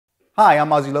Hi, I'm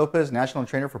Ozzy Lopez, National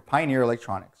Trainer for Pioneer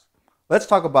Electronics. Let's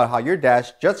talk about how your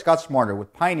dash just got smarter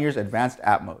with Pioneer's Advanced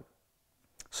App Mode.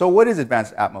 So what is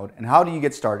Advanced App Mode and how do you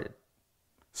get started?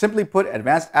 Simply put,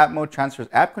 Advanced App Mode transfers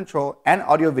app control and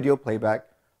audio-video playback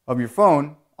of your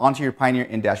phone onto your Pioneer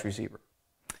in-dash receiver.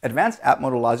 Advanced App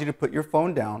Mode allows you to put your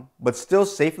phone down, but still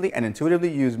safely and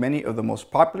intuitively use many of the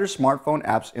most popular smartphone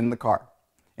apps in the car,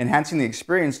 enhancing the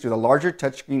experience through the larger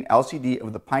touchscreen LCD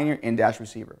of the Pioneer in-dash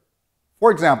receiver. For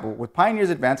example, with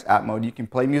Pioneer's Advanced App Mode, you can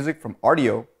play music from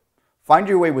Rdio, find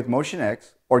your way with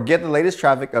MotionX, or get the latest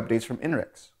traffic updates from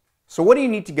INRIX. So what do you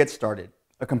need to get started?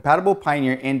 A compatible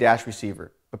Pioneer in-dash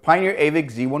receiver, the Pioneer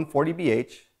AVIC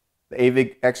Z140BH, the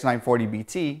AVIC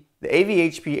X940BT, the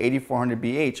AVHP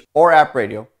 8400BH, or App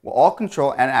Radio will all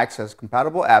control and access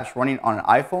compatible apps running on an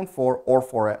iPhone 4 or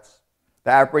 4S.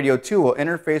 The App Radio 2 will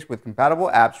interface with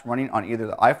compatible apps running on either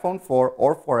the iPhone 4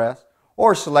 or 4S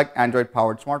or select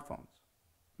Android-powered smartphones.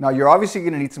 Now, you're obviously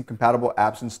going to need some compatible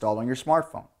apps installed on your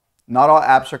smartphone. Not all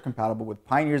apps are compatible with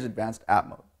Pioneer's Advanced App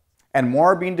Mode, and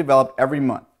more are being developed every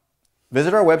month.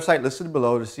 Visit our website listed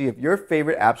below to see if your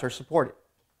favorite apps are supported.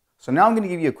 So now I'm going to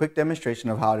give you a quick demonstration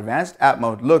of how Advanced App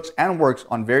Mode looks and works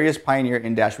on various Pioneer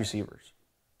in-dash receivers.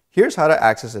 Here's how to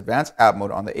access Advanced App Mode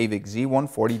on the AVIC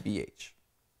Z140BH.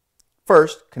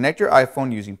 First, connect your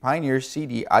iPhone using Pioneer's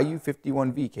CD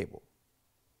IU51V cable.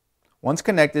 Once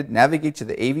connected, navigate to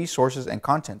the AV Sources and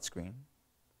Content screen.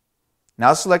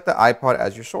 Now select the iPod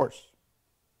as your source.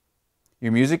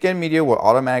 Your music and media will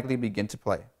automatically begin to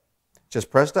play.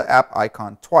 Just press the app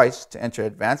icon twice to enter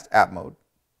Advanced App Mode.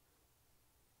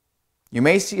 You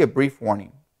may see a brief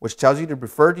warning, which tells you to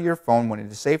refer to your phone when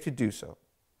it is safe to do so.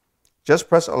 Just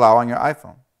press Allow on your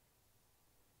iPhone.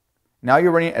 Now you're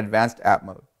running Advanced App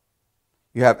Mode.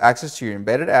 You have access to your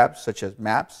embedded apps such as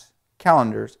Maps,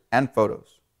 Calendars, and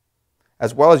Photos,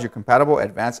 as well as your compatible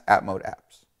Advanced App Mode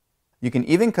apps. You can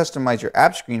even customize your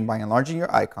app screen by enlarging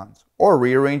your icons, or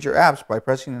rearrange your apps by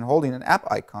pressing and holding an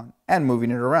app icon and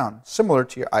moving it around, similar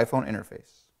to your iPhone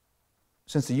interface.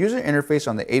 Since the user interface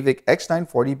on the AVIC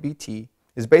X940BT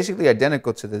is basically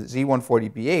identical to the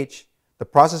Z140BH, the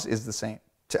process is the same.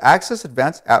 To access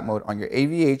Advanced App Mode on your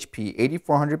AVHP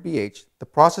 8400BH, the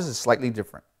process is slightly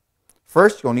different.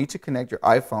 First, you'll need to connect your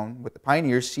iPhone with the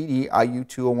Pioneer CD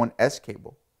IU201S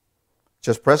cable.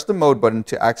 Just press the Mode button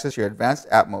to access your Advanced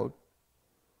App Mode.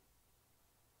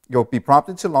 You'll be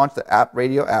prompted to launch the App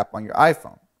Radio app on your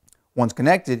iPhone. Once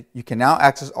connected, you can now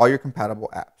access all your compatible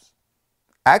apps.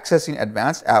 Accessing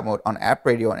Advanced App Mode on App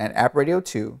Radio and App Radio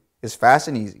 2 is fast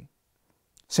and easy.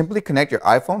 Simply connect your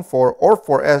iPhone 4 or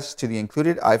 4S to the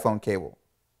included iPhone cable.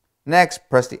 Next,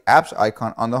 press the Apps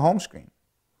icon on the home screen.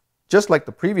 Just like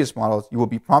the previous models, you will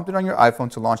be prompted on your iPhone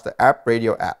to launch the App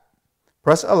Radio app.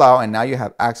 Press Allow and now you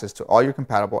have access to all your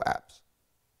compatible apps.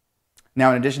 Now,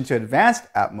 in addition to Advanced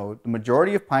App Mode, the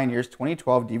majority of Pioneer's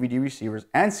 2012 DVD receivers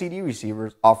and CD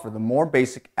receivers offer the more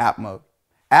basic App Mode.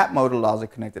 App Mode allows a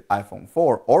connected iPhone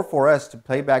 4 or 4S to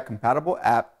play back compatible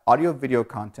app audio-video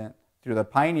content through the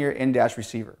Pioneer in-dash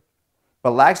receiver,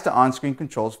 but lacks the on-screen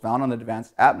controls found on the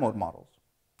Advanced App Mode models.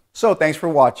 So thanks for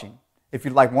watching. If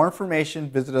you'd like more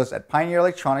information, visit us at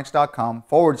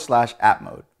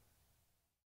pioneerelectronics.com/appmode.